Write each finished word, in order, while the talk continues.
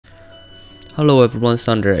Hello everyone,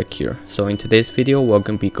 Sunderek here. So in today's video, we're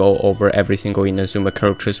going to be go over every single Inazuma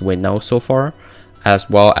characters we know so far, as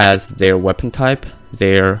well as their weapon type,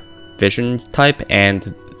 their vision type,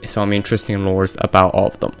 and some interesting lores about all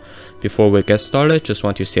of them. Before we get started, just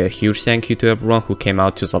want to say a huge thank you to everyone who came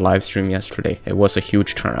out to the live stream yesterday. It was a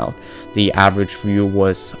huge turnout. The average view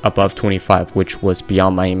was above 25, which was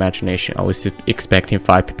beyond my imagination. I was expecting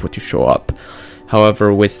 5 people to show up.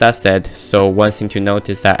 However, with that said, so one thing to note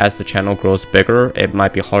is that as the channel grows bigger, it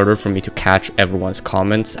might be harder for me to catch everyone's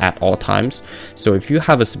comments at all times. So if you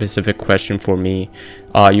have a specific question for me,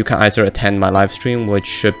 you can either attend my live stream, which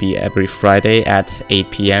should be every Friday at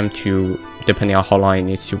 8 PM to depending on how long it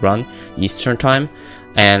needs to run, Eastern time.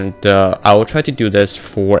 And I will try to do this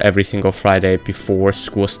for every single Friday before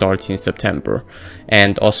school starts in September.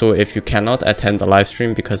 And also, if you cannot attend the live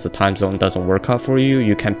stream because the time zone doesn't work out for you,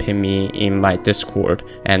 you can pin me in my Discord,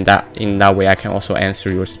 and in that way I can also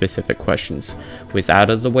answer your specific questions. With that out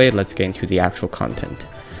of the way, let's get into the actual content.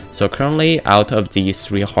 So currently, out of these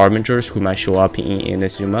 3 Harbingers who might show up in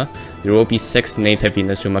Inazuma, there will be 6 native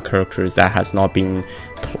Inazuma characters that has not been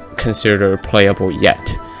considered playable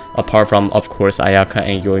yet. Apart from, of course, Ayaka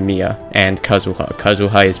and Yoimiya and Kazuha.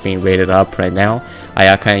 Kazuha is being rated up right now.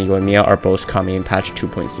 Ayaka and Yoimiya are both coming in patch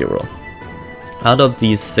 2.0. Out of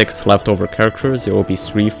these 6 leftover characters, there will be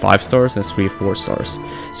 3 5 stars and 3 4 stars.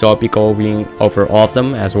 So I'll be going over all of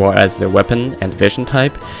them, as well as their weapon and vision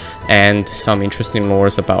type, and some interesting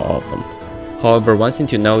lores about all of them. However, one thing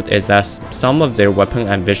to note is that some of their weapon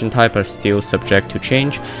and vision type are still subject to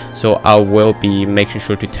change, so I will be making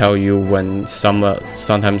sure to tell you when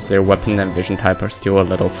sometimes their weapon and vision type are still a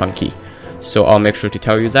little funky. So I'll make sure to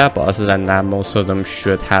tell you that, but other than that, most of them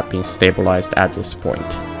should have been stabilized at this point.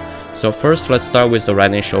 So first, let's start with the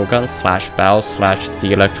Riding Shogun / Baal / the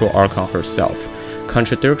Electro Archon herself.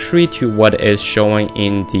 Contradictory to what is showing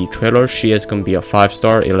in the trailer, she is going to be a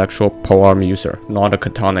 5-star Electro Polearm user, not a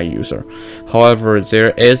Katana user. However,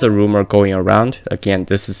 there is a rumor going around, again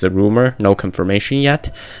this is a rumor, no confirmation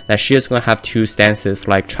yet, that she is going to have 2 stances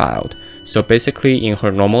like Child. So basically in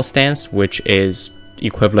her normal stance, which is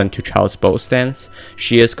equivalent to Child's bow stance,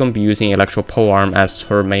 she is going to be using Electro Polearm as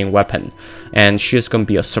her main weapon, and she is going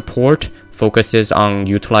to be a support, focuses on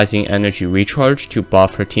utilizing energy recharge to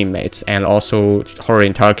buff her teammates, and also her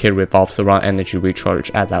entire kit revolves around energy recharge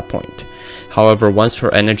at that point. However, once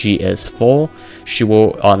her energy is full, she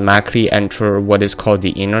will automatically enter what is called the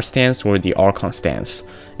inner stance or the Archon stance,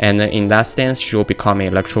 and in that stance she will become an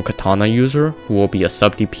Electro Katana user who will be a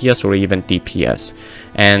sub DPS or even DPS,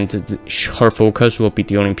 and her focus will be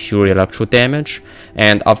dealing pure electro damage,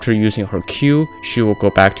 and after using her Q she will go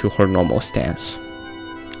back to her normal stance.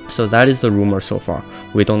 So that is the rumor so far.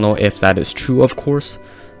 We don't know if that is true, of course.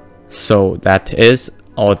 So that is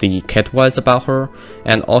all the kit wise about her,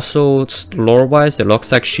 and also lore wise, it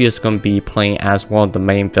looks like she is going to be playing as one of the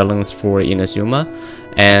main villains for Inazuma,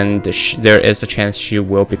 and there is a chance she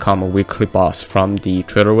will become a weekly boss. From the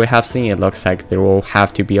trailer we have seen, it looks like there will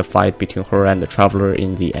have to be a fight between her and the Traveler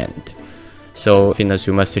in the end. So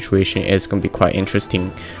Inazuma's situation is going to be quite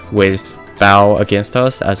interesting with Baal against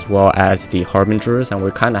us, as well as the Harbingers, and we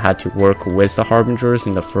kind of had to work with the Harbingers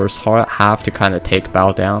in the first half to kind of take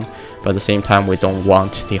Baal down, but at the same time we don't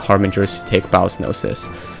want the Harbingers to take Baal's Gnosis.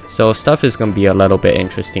 So stuff is going to be a little bit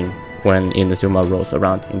interesting when Inazuma rolls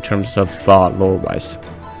around in terms of lore wise.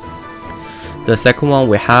 The second one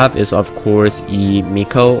we have is of course Yae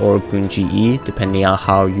Miko, or Gunji, depending on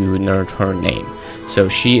how you learn her name. So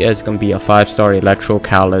she is going to be a 5-star Electro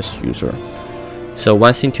Catalyst user. So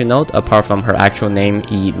one thing to note, apart from her actual name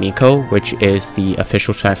Yae Miko, which is the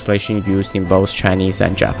official translation used in both Chinese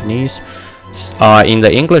and Japanese, in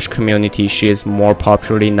the English community she is more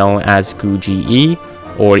popularly known as Guji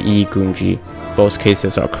or Yae Gunji. Both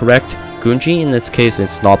cases are correct. Gunji in this case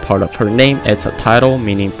is not part of her name, it's a title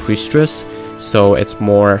meaning priestess, so it's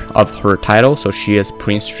more of her title, so she is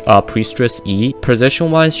Priestess Yae.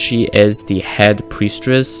 Position wise, she is the head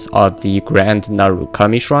priestess of the Grand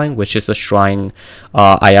Narukami Shrine, which is a shrine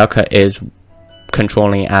Ayaka is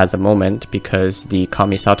controlling at the moment, because the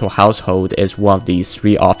Kamisato household is one of the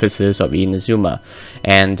 3 offices of Inazuma,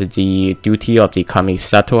 and the duty of the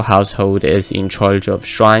Kamisato household is in charge of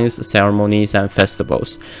shrines, ceremonies, and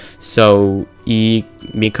festivals. So Yae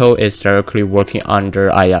Miko is directly working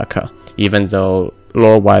under Ayaka, even though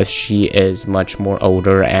lore-wise she is much more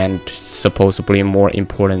older and supposedly more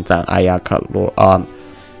important than Ayaka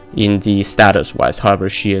in the status-wise. However,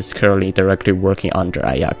 she is currently directly working under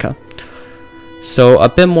Ayaka. So a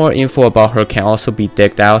bit more info about her can also be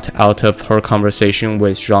digged out of her conversation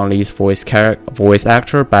with Zhang Li's voice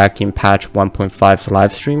actor back in patch 1.5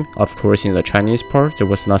 livestream. Of course, in the Chinese part, there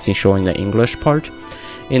was nothing showing the English part.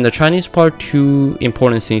 In the Chinese part, two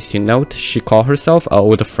important things to note. She called herself an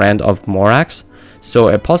old friend of Morax, so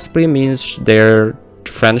it possibly means their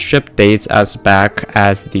friendship dates as back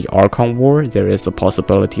as the Archon War. There is a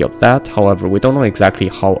possibility of that. However, we don't know exactly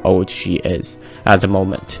how old she is at the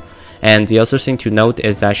moment. And the other thing to note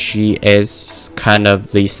is that she is kind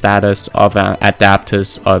of the status of an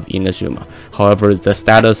Adeptus of Inazuma. However, the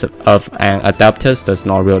status of an Adeptus does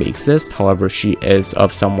not really exist. However, she is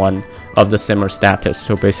of someone of the similar status.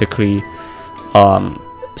 So basically,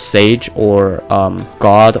 sage or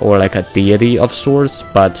god or like a deity of sorts,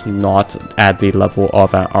 but not at the level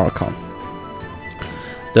of an Archon.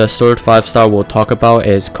 The third 5-star we'll talk about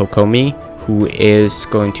is Kokomi, who is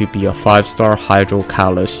going to be a 5-star Hydro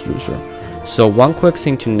Catalyst user. So one quick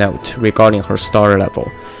thing to note regarding her star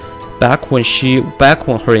level. Back when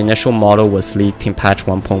her initial model was leaked in patch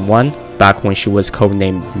 1.1, back when she was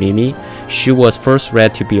codenamed Mimi, she was first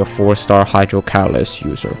read to be a 4-star Hydro Catalyst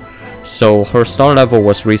user. So her star level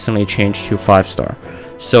was recently changed to 5-star.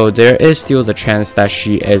 So there is still the chance that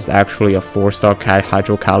she is actually a 4-star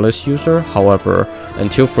Hydro Catalyst user. However,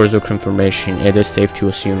 until further confirmation, it is safe to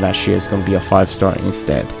assume that she is going to be a 5-star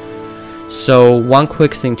instead. So one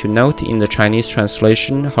quick thing to note, in the Chinese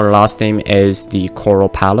translation, her last name is the Coral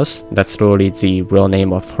Palace. That's literally the real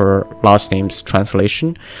name of her last name's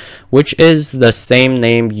translation, which is the same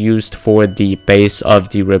name used for the base of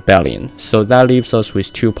the rebellion. So that leaves us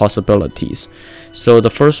with two possibilities. So the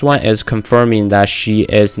first one is confirming that she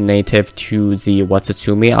is native to the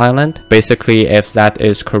Watatsumi Island. Basically, if that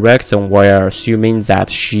is correct, then we're assuming that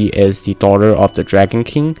she is the daughter of the Dragon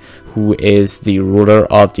King, who is the ruler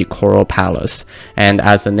of the Coral Palace. And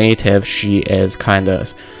as a native, she is kind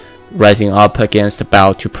of rising up against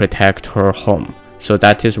Baal to protect her home. So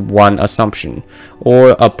that is one assumption.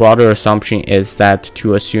 Or a broader assumption is that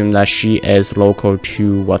to assume that she is local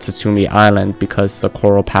to Watatsumi Island because the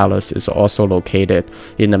Coral Palace is also located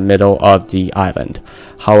in the middle of the island.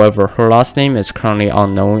 However, her last name is currently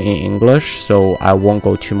unknown in English, so I won't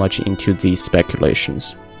go too much into these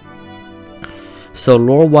speculations. So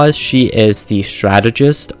lore-wise, she is the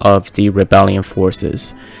strategist of the rebellion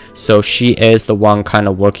forces. So she is the one kind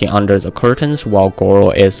of working under the curtains, while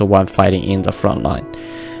Gorou is the one fighting in the front line.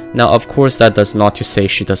 Now, of course, that does not to say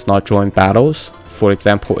she does not join battles. For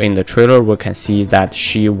example, in the trailer, we can see that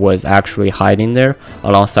she was actually hiding there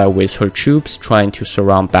alongside with her troops, trying to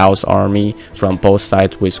surround Baal's army from both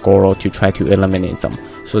sides with Gorou to try to eliminate them.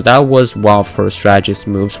 So that was one of her strategist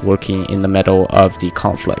moves working in the middle of the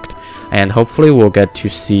conflict. And hopefully we'll get to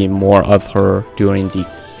see more of her during the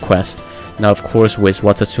quest. Now, of course, with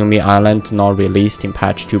Watatsumi Island not released in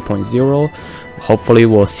patch 2.0, hopefully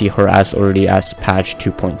we'll see her as early as patch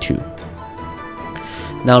 2.2.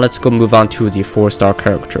 Now let's go move on to the 4-star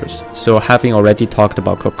characters. So having already talked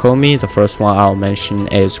about Kokomi, the first one I'll mention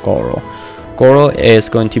is Gorou. Gorou is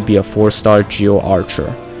going to be a 4-star Geo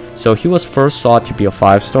Archer. So he was first thought to be a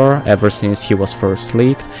 5-star ever since he was first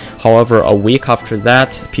leaked. However, a week after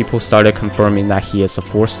that, people started confirming that he is a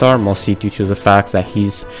 4-star, mostly due to the fact that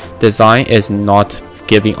his design is not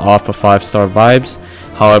giving off a 5-star vibes.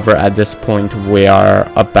 However, at this point, we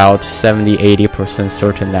are about 70-80%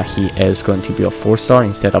 certain that he is going to be a 4-star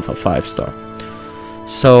instead of a 5-star.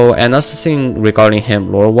 So another thing regarding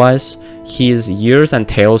him lore-wise, his ears and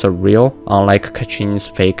tails are real, unlike Katrina's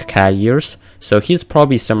fake cat ears. So he's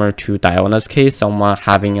probably similar to Diona's case, someone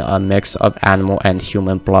having a mix of animal and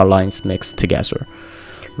human bloodlines mixed together.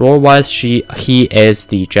 Lore-wise, he is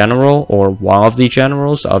the general or one of the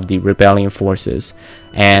generals of the rebellion forces,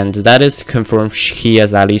 and that is to confirm he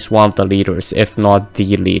is at least one of the leaders, if not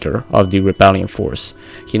the leader of the rebellion force.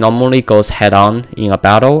 He normally goes head-on in a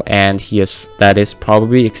battle, and that is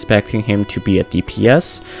probably expecting him to be a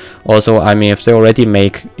DPS. Also, I mean, if they already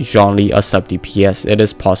make Zhang Li a sub-DPS, it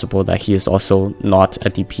is possible that he is also not a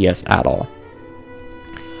DPS at all.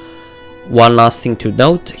 One last thing to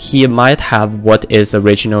note, he might have what is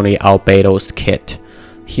originally Albedo's kit.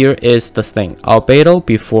 Here is the thing, Albedo,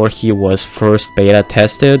 before he was first beta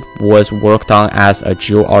tested, was worked on as a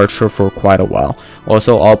Geo Archer for quite a while.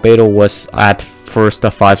 Also, Albedo was at first a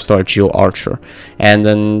 5-star Geo Archer, and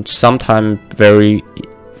then sometime very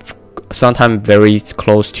sometime very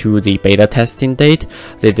close to the beta testing date,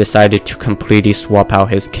 they decided to completely swap out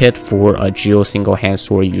his kit for a Geo single hand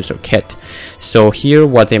sword user kit. So here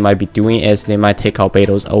what they might be doing is they might take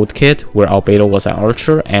Albedo's old kit where Albedo was an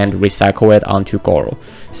archer and recycle it onto Gorou.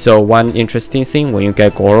 So one interesting thing, when you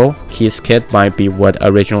get Gorou, his kit might be what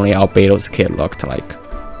originally Albedo's kit looked like.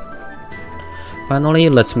 Finally,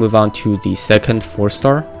 let's move on to the second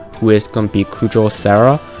 4-star, who is going to be Kujo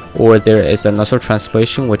Sara, or there is another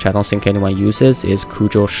translation which I don't think anyone uses, is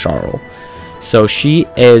Kujo Sara. So she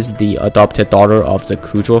is the adopted daughter of the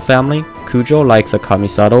Kujo family. Kujo, like the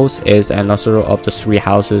Kamisatos, is another of the 3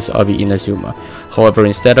 houses of Inazuma. However,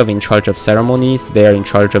 instead of in charge of ceremonies, they are in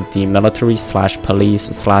charge of the military /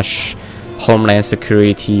 police / homeland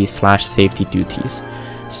security / safety duties.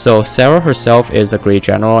 So Sara herself is a great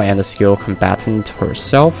general and a skilled combatant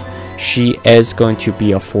herself. She is going to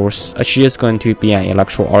be an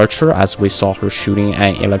electro archer, as we saw her shooting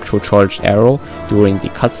an electro charged arrow during the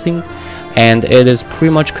cutscene. And it is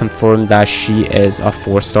pretty much confirmed that she is a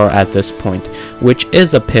 4-star at this point, which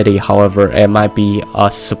is a pity. However, it might be a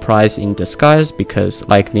surprise in disguise, because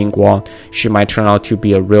like Ningguang, she might turn out to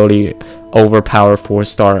be a really overpowered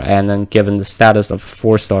 4-star, and then given the status of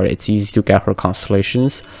 4-star, it's easy to get her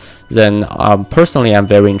constellations. Then personally, I'm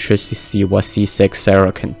very interested to see what C6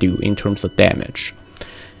 Sara can do in terms of damage.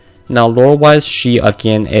 Now, lore-wise, she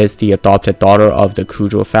again is the adopted daughter of the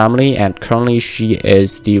Kujo family, and currently she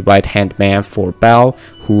is the right-hand man for Baal,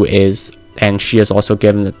 and she is also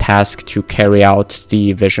given the task to carry out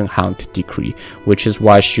the Vision Hound decree, which is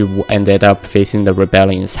why she ended up facing the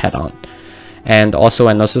rebellions head-on. And also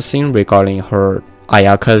another thing regarding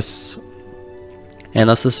Ayaka's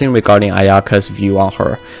view on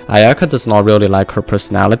her. Ayaka does not really like her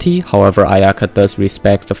personality. However, Ayaka does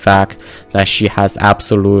respect the fact that she has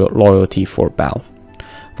absolute loyalty for Baal.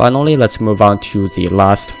 Finally, let's move on to the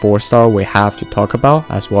last 4-star we have to talk about,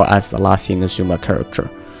 as well as the last Inazuma character,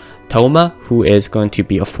 Tohma, who is going to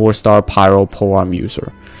be a 4-star pyro polearm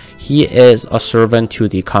user. He is a servant to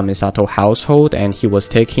the Kamisato household, and he was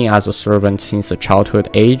taken as a servant since a childhood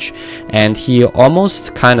age, and he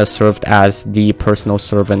almost kind of served as the personal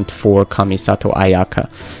servant for Kamisato Ayaka.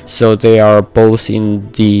 So they are both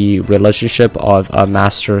in the relationship of a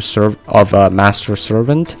master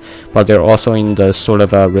servant, but they're also in the sort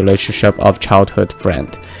of a relationship of childhood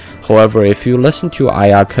friend. However, if you listen to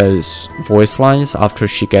Ayaka's voice lines after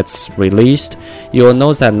she gets released, you'll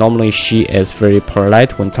note that normally she is very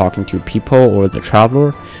polite when talking to people or the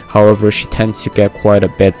traveler. However, she tends to get quite a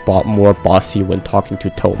bit more bossy when talking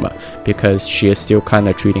to Tohma, because she is still kind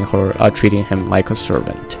of treating him like a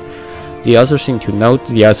servant. The other thing to note,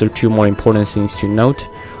 the other 2 more important things to note,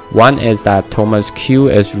 one is that Tohma's Q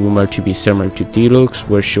is rumored to be similar to Diluc's,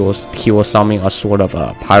 where he was summoning a sort of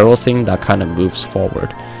a pyro thing that kind of moves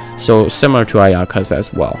forward. So similar to Ayaka's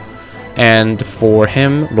as well. And for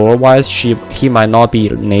him, lore-wise, he might not be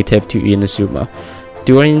native to Inazuma.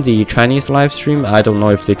 During the Chinese livestream, I don't know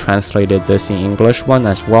if they translated this in English one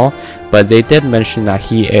as well, but they did mention that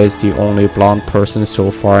he is the only blonde person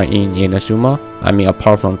so far in Inazuma. I mean,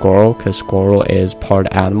 apart from Gorou, because Gorou is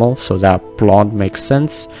part animal, so that blonde makes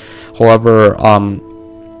sense. However,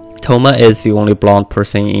 Tohma is the only blonde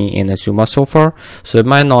person in Inazuma so far, so it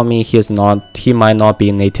might not mean he might not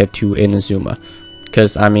be native to Inazuma,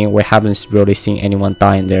 because I mean, we haven't really seen anyone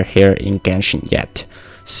dyeing their hair in Genshin yet.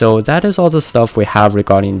 So that is all the stuff we have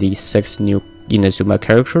regarding these 6 new Inazuma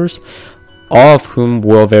characters, all of whom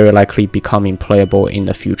will very likely become playable in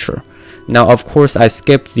the future. Now, of course, I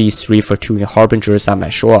skipped these 3 Fatui Harbingers that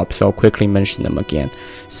might show up, so I'll quickly mention them again.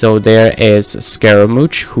 So there is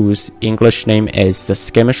Scaramouche, whose English name is the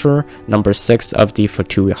Skirmisher, number 6 of the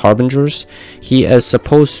Fatui Harbingers. He is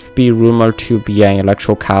supposed to be rumored to be an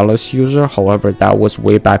Electro Catalyst user, however, that was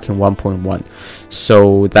way back in 1.1,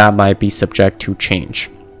 so that might be subject to change.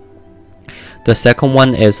 The second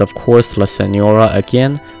one is, of course, La Senora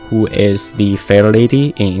again, who is the Fair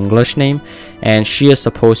Lady in English name, and she is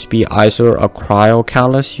supposed to be either a Cryo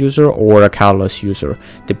Catalyst user or a Catalyst user,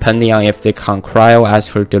 depending on if they count Cryo as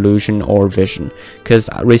her delusion or vision.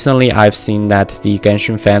 Because recently I've seen that the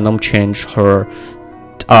Genshin fandom changed her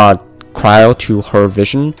Cryo to her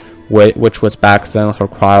vision, which was back then her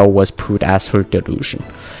Cryo was put as her delusion.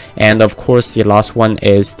 And of course, the last one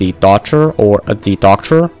is the doctor or the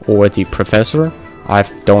professor. I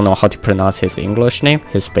don't know how to pronounce his English name.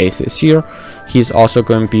 His face is here. He's also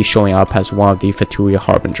going to be showing up as one of the Fatui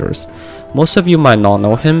Harbingers. Most of you might not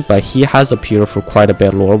know him, but he has appeared for quite a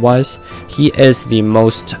bit lore-wise. He is the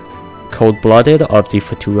most cold-blooded of the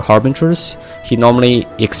Fatui Harbingers. He normally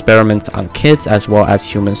experiments on kids as well as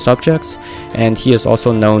human subjects, and he is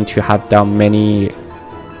also known to have done many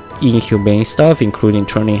inhumane stuff, including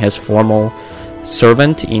turning his formal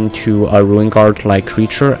servant into a ruin guard like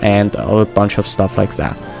creature and a bunch of stuff like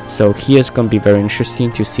that. So he is going to be very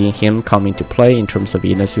interesting to see him come into play in terms of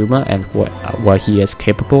Inazuma and what he is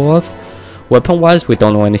capable of. Weapon wise, we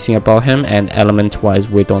don't know anything about him, and element wise,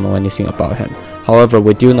 we don't know anything about him. However,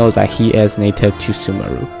 we do know that he is native to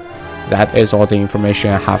Sumeru. That is all the information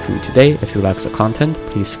I have for you today. If you like the content,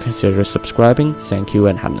 please consider subscribing. Thank you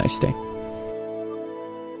and have a nice day.